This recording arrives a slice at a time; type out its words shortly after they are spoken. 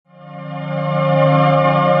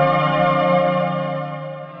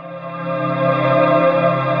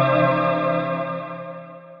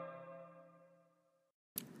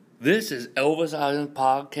This is Elvis Iverson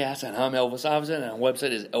Podcast, and I'm Elvis Iverson, and our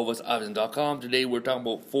website is elvisiverson.com. Today we're talking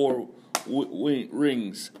about four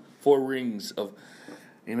rings of,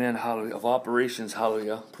 amen, hallelujah, of operations,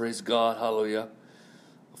 hallelujah, praise God, hallelujah.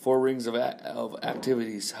 4 rings of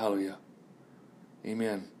activities, hallelujah,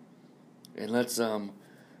 amen. And let's open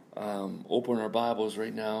our Bibles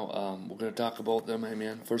right now. We're going to talk about them,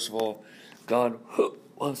 amen. First of all, God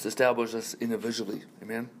wants to establish us individually,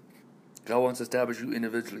 amen. God wants to establish you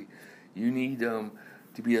individually. You need to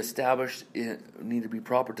be established, need to be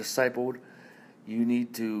proper discipled. You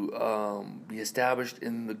need to be established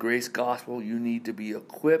in the grace gospel. You need to be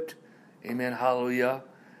equipped, amen, hallelujah.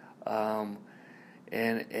 And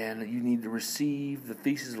you need to receive the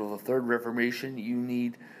thesis of the Third Reformation. You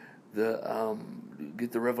need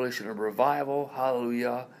get the revelation of revival,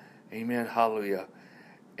 hallelujah, amen, hallelujah.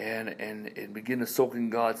 And begin to soak in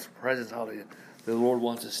God's presence, hallelujah. The Lord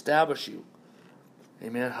wants to establish you.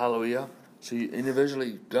 Amen. Hallelujah. So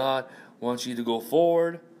individually, God wants you to go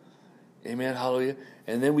forward. Amen. Hallelujah.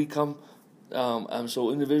 And then we come, so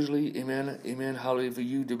individually, amen. Amen. Hallelujah. For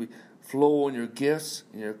you to flow in your gifts,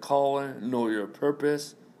 in your calling, know your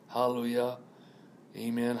purpose. Hallelujah.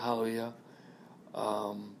 Amen. Hallelujah.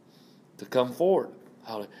 To come forward.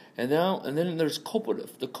 Hallelujah. And then there's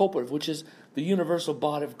cooperative. The cooperative, which is the universal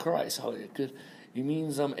body of Christ. Hallelujah. It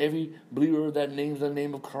means every believer that names the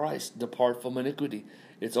name of Christ depart from iniquity.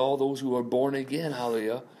 It's all those who are born again,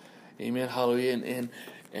 hallelujah, amen, hallelujah.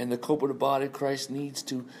 And the cooperative body of Christ needs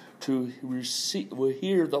to receive. We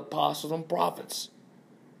hear the apostles and prophets.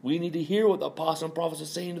 We need to hear what the apostles and prophets are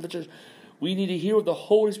saying to the church. We need to hear what the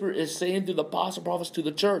Holy Spirit is saying through the apostles and prophets to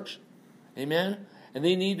the church, amen. And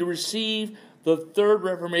they need to receive the third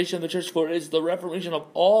Reformation of the church, for it is the Reformation of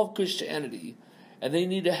all Christianity. And they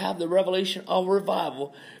need to have the revelation of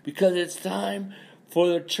revival, because it's time for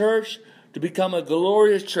the church to become a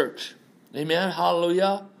glorious church. Amen.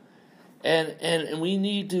 Hallelujah. And we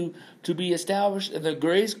need to be established in the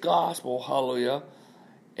grace gospel. Hallelujah.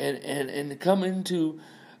 And come into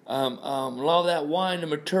allow that wine to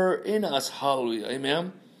mature in us. Hallelujah.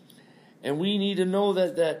 Amen. And we need to know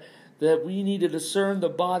that we need to discern the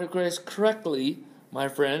body of Christ correctly, my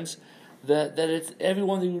friends. That it's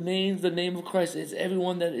everyone who names the name of Christ. It's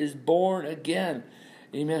everyone that is born again.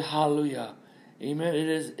 Amen. Hallelujah. Amen.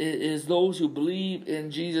 It is those who believe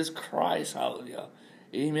in Jesus Christ. Hallelujah.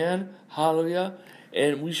 Amen. Hallelujah.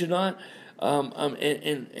 And we should not.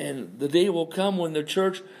 And the day will come when the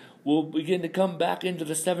church will begin to come back into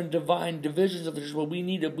the 7 divine divisions of the church. Well, we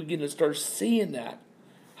need to begin to start seeing that.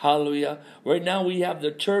 Hallelujah. Right now we have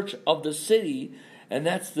the church of the city. And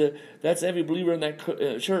that's every believer in that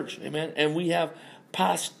church, amen. And we have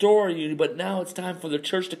pastoral unity, but now it's time for the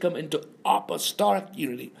church to come into apostolic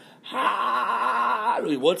unity.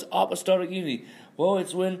 Hallelujah! What's apostolic unity? Well,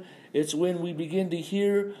 it's when we begin to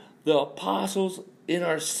hear the apostles in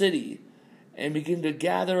our city and begin to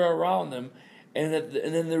gather around them, and then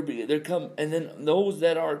those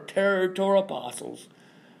that are territorial apostles.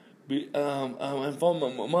 And from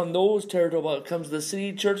among those territorial apostles comes the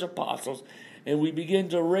city church apostles. And we begin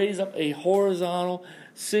to raise up a horizontal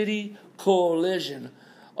city coalition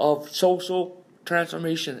of social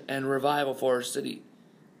transformation and revival for our city.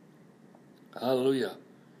 Hallelujah.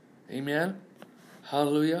 Amen.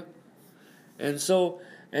 Hallelujah. And so,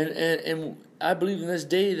 and I believe in this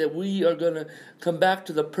day that we are going to come back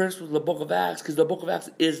to the principles of the book of Acts, because the book of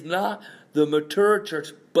Acts is not the mature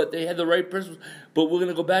church, but they had the right principles. But we're going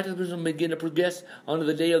to go back to the principles and begin to progress onto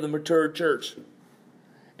the day of the mature church.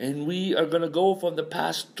 And we are going to go from the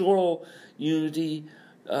pastoral unity,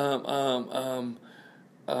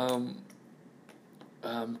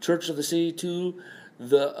 church of the city, to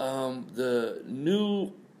the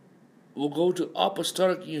new. We'll go to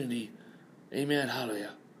apostolic unity. Amen.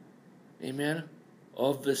 Hallelujah. Amen.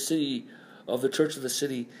 Of the city, of the church of the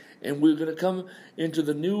city, and we're going to come into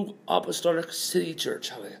the new apostolic city church.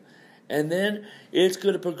 Hallelujah. And then it's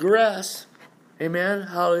going to progress. Amen.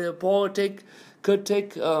 Hallelujah. Paul could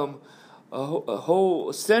take a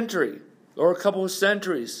whole century or a couple of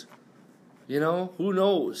centuries. Who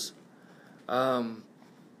knows?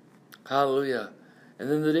 Hallelujah. And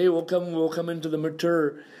then the day will come, we'll come into the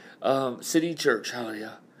mature city church.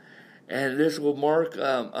 Hallelujah. And this will mark,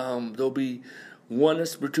 there'll be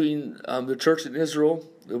oneness between the church and Israel.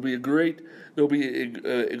 There'll be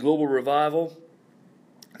a global revival.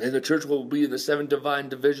 And the church will be in the 7 divine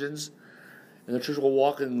divisions. And the church will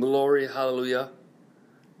walk in glory. Hallelujah.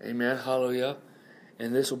 Amen. Hallelujah.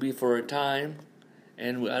 And this will be for a time.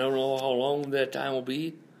 And I don't know how long that time will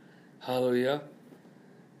be. Hallelujah.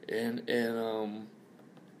 And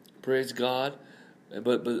praise God.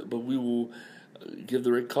 But we will give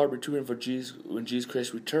the red carpet to him for Jesus when Jesus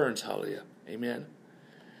Christ returns. Hallelujah. Amen.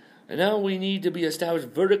 And now we need to be established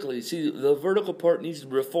vertically. See, the vertical part needs to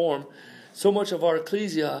reform. So much of our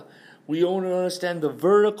ecclesia, we only understand the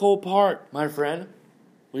vertical part, my friend.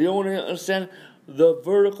 We only understand the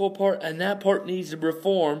vertical part, and that part needs to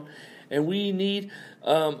reform. And we need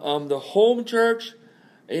the home church.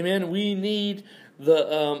 Amen. We need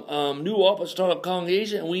the new apostolic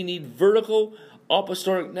congregation, and we need vertical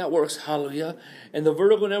apostolic networks. Hallelujah. And the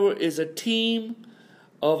vertical network is a team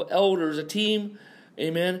of elders, a team,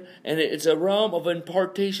 amen, and it's a realm of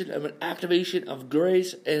impartation, of an activation of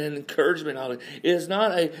grace and an encouragement. Hallelujah. It is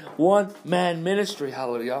not a one-man ministry.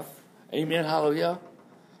 Hallelujah. Amen. Hallelujah.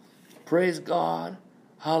 Praise God.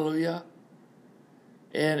 Hallelujah.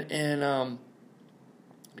 And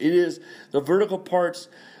it is the vertical parts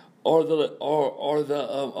of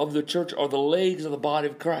the church are the legs of the body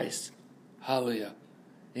of Christ. Hallelujah.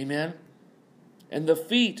 Amen. And the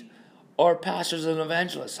feet are pastors and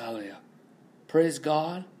evangelists. Hallelujah. Praise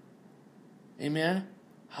God. Amen.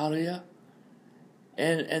 Hallelujah.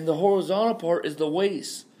 And the horizontal part is the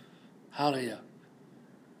waist. Hallelujah.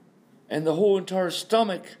 And the whole entire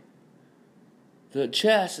stomach, the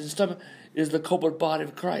chest and stomach, is the corporate body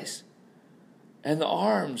of Christ. And the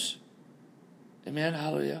arms. Amen.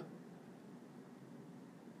 Hallelujah.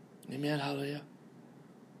 Amen. Hallelujah.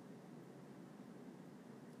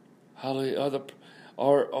 Hallelujah.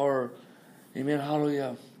 Amen.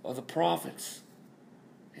 Hallelujah. Of the prophets.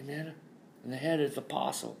 Amen. And the head is the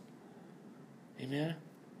apostle. Amen.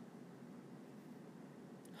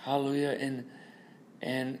 Hallelujah.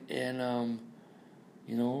 And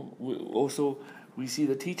we see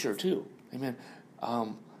the teacher too. Amen. A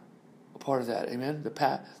part of that. Amen.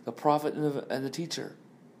 The prophet and the teacher.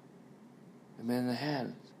 Amen. The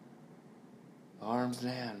hand. The arms and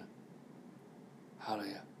the hand.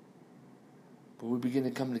 Hallelujah. But we begin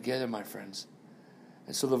to come together, my friends.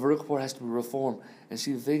 And so the vertical part has to be reformed. And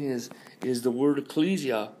see, the thing is the word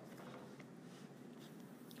ecclesia,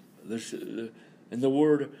 and the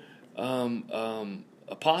word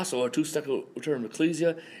apostle, or two-second term,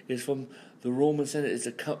 ecclesia, is from the Roman Senate. It's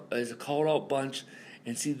a called-out bunch.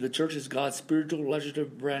 And see, the church is God's spiritual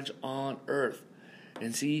legislative branch on earth.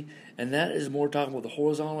 And see, and that is more talking about the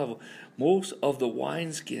horizontal level. Most of the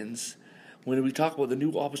wineskins, when we talk about the new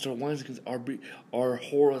apostolic wineskins, are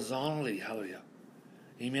horizontally. Hallelujah.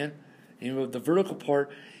 Amen. And the vertical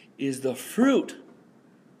part is the fruit.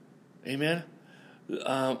 Amen.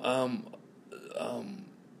 The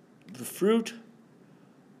fruit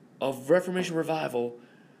of Reformation revival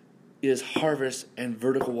is harvest and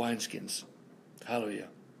vertical wineskins. Hallelujah.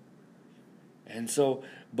 And so,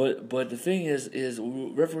 but the thing is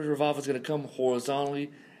Reformation revival is going to come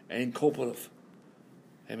horizontally and copulative.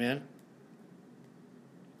 Amen.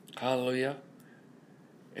 Hallelujah.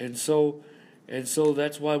 And so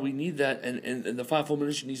that's why we need that, and the fivefold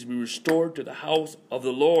ministry needs to be restored to the house of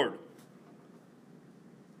the Lord.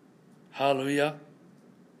 Hallelujah.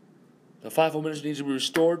 The fivefold ministry needs to be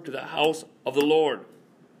restored to the house of the Lord.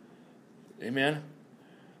 Amen.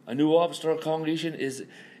 A new apostolic congregation is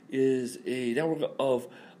a network of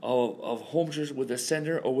home churches with a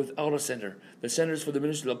center or without a center. The centers for the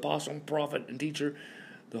ministry of the apostle, prophet, and teacher.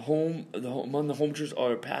 Among the home churches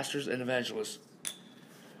are pastors and evangelists.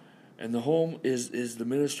 And the home is the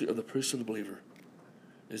ministry of the priesthood of the believer.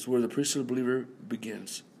 It's where the priesthood of the believer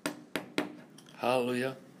begins.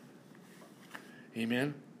 Hallelujah.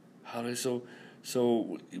 Amen. Hallelujah.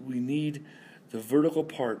 So we need the vertical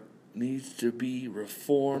part needs to be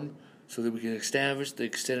reformed so that we can establish the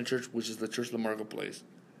extended church, which is the church of the marketplace.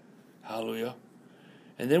 Hallelujah.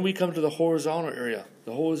 And then we come to the horizontal area.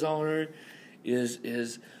 The horizontal area is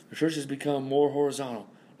the church has become more horizontal.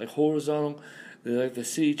 Like the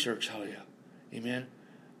city church. Hallelujah. Amen.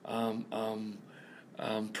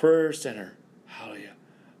 Prayer center. Hallelujah.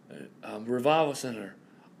 Revival center.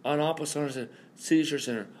 Apostolic center. City church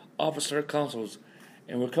center. Apostolic councils.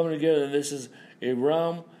 And we're coming together, and this is a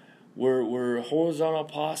realm where a horizontal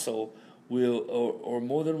apostle will, or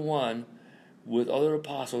more than one, with other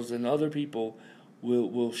apostles and other people,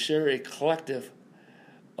 will share a collective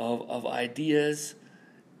of ideas,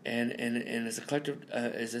 and as a collective,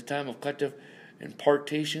 as a time of collective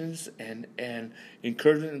impartations and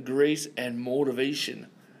encouragement and grace and motivation.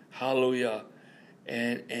 Hallelujah.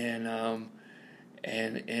 And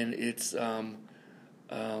it's on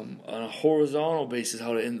a horizontal basis.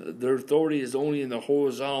 And their authority is only in the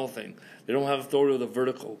horizontal thing. They don't have authority over the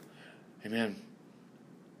vertical. Amen.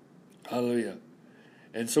 Hallelujah.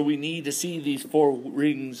 And so we need to see these four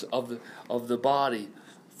rings of the body,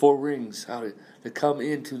 4 rings, hallelujah, to come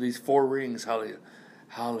into these 4 rings, hallelujah,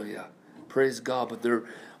 hallelujah. Praise God. But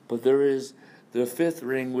there is the fifth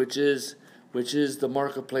ring, which is the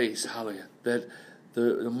marketplace. Hallelujah. That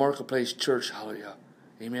the marketplace church. Hallelujah.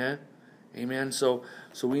 Amen. Amen. So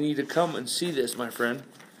we need to come and see this, my friend,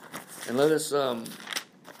 and let us.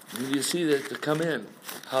 We need to see this to come in.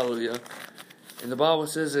 Hallelujah. And the Bible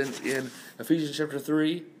says in Ephesians chapter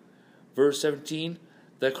 3, verse 17,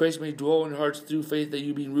 that Christ may dwell in your hearts through faith, that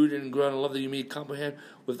you being rooted and grounded in love, that you may comprehend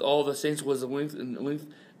with all the saints what is the length,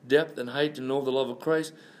 depth, and height, to know the love of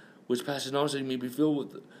Christ, which passes knowledge, that you may be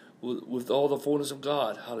filled with all the fullness of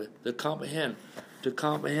God. Hallelujah. To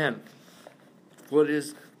comprehend what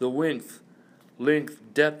is the length,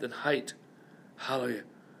 depth, and height. Hallelujah.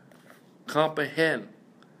 Comprehend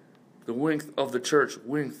the length of the church.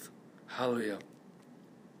 Hallelujah.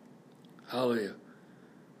 Hallelujah.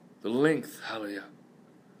 The length. Hallelujah.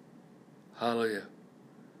 Hallelujah.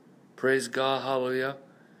 Praise God. Hallelujah.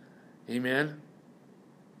 Amen.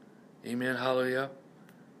 Amen. Hallelujah.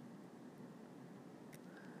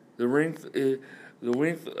 The length.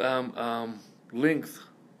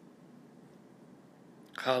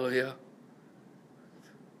 Hallelujah.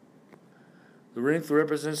 The length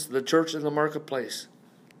represents the church in the marketplace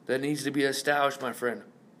that needs to be established, my friend.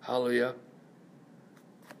 Hallelujah.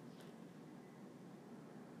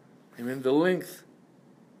 Amen. The length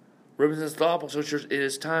represents the apostle church. It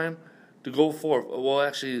is time to go forth. Well,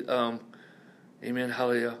 actually, amen.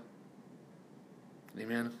 Hallelujah.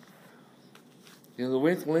 Amen. You know,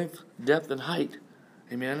 the length, depth, and height.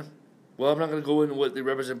 Amen. Well, I'm not going to go into what they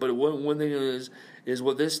represent, but one thing is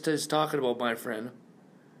what this is talking about, my friend,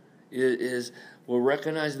 is we're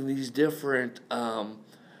recognizing these different,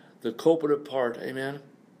 the cooperative part. Amen.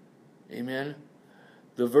 Amen.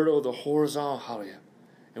 The vertical, the horizontal. Hallelujah.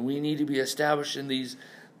 And we need to be established in these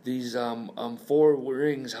four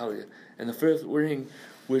rings. Hallelujah. And the fifth ring,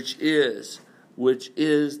 which is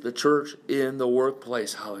the church in the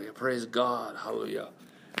workplace. Hallelujah. Praise God. Hallelujah.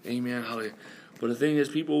 Amen. Hallelujah. But the thing is,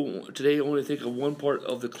 people today only think of one part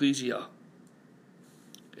of the ecclesia,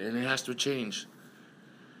 and it has to change.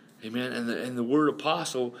 Amen. And the word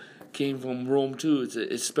apostle came from Rome too. It's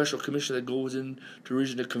a special commission that goes into a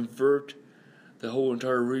region to convert the whole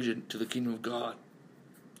entire region to the kingdom of God.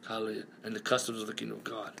 Hallelujah. And the customs of the kingdom of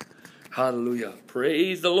God. Hallelujah.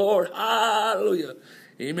 Praise the Lord. Hallelujah.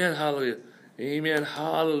 Amen. Hallelujah. Amen.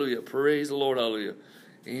 Hallelujah. Praise the Lord. Hallelujah.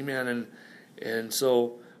 Amen. And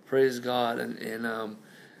so praise God and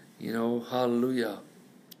hallelujah.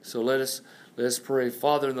 So let us pray.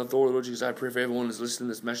 Father, in the authority of the Lord Jesus, I pray for everyone who's listening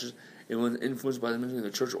to this message, everyone influenced by the ministry in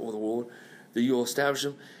the church all over the world, that you will establish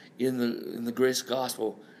them in the grace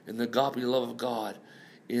gospel, in the agape love of God,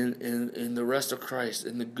 in the rest of Christ,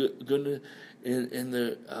 in the goodness, in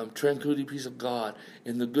the tranquility, peace of God,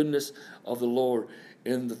 in the goodness of the Lord,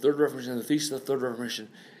 in the third Reformation, in the thesis of the third Reformation,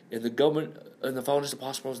 in the government, in the foundation of the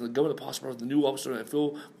apostle, in the government of the apostle, the new officer, and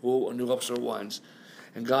fill a new officer wines.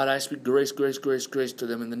 And God, I speak grace to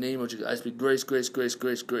them in the name of Jesus. I speak grace.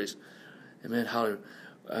 Amen. Hallelujah.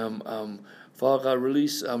 Father God,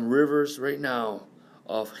 release rivers right now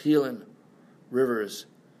of healing, rivers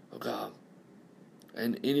of God,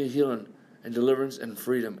 and any healing and deliverance and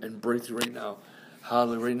freedom and breakthrough right now.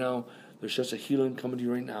 Hallelujah. Right now, there's just a healing coming to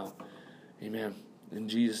you right now. Amen. In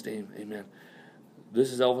Jesus' name, amen.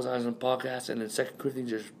 This is Elvis Eisen Podcast, and in 2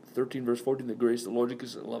 Corinthians 13, verse 14, the grace of the Lord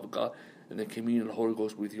Jesus and the love of God and the communion of the Holy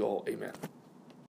Ghost with you all. Amen.